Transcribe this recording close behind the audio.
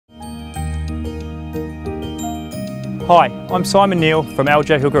Hi, I'm Simon Neal from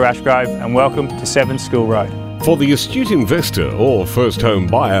LJ Hooker Ashgrove and welcome to 7 School Road. For the astute investor or first home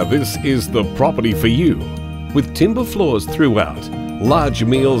buyer, this is the property for you. With timber floors throughout, large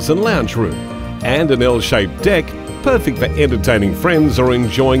meals and lounge room, and an L-shaped deck, perfect for entertaining friends or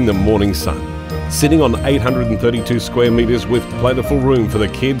enjoying the morning sun. Sitting on 832 square metres with plentiful room for the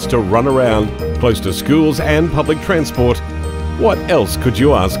kids to run around, close to schools and public transport, what else could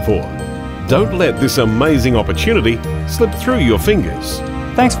you ask for? Don't let this amazing opportunity slip through your fingers.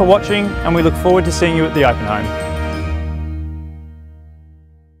 Thanks for watching and we look forward to seeing you at the open home.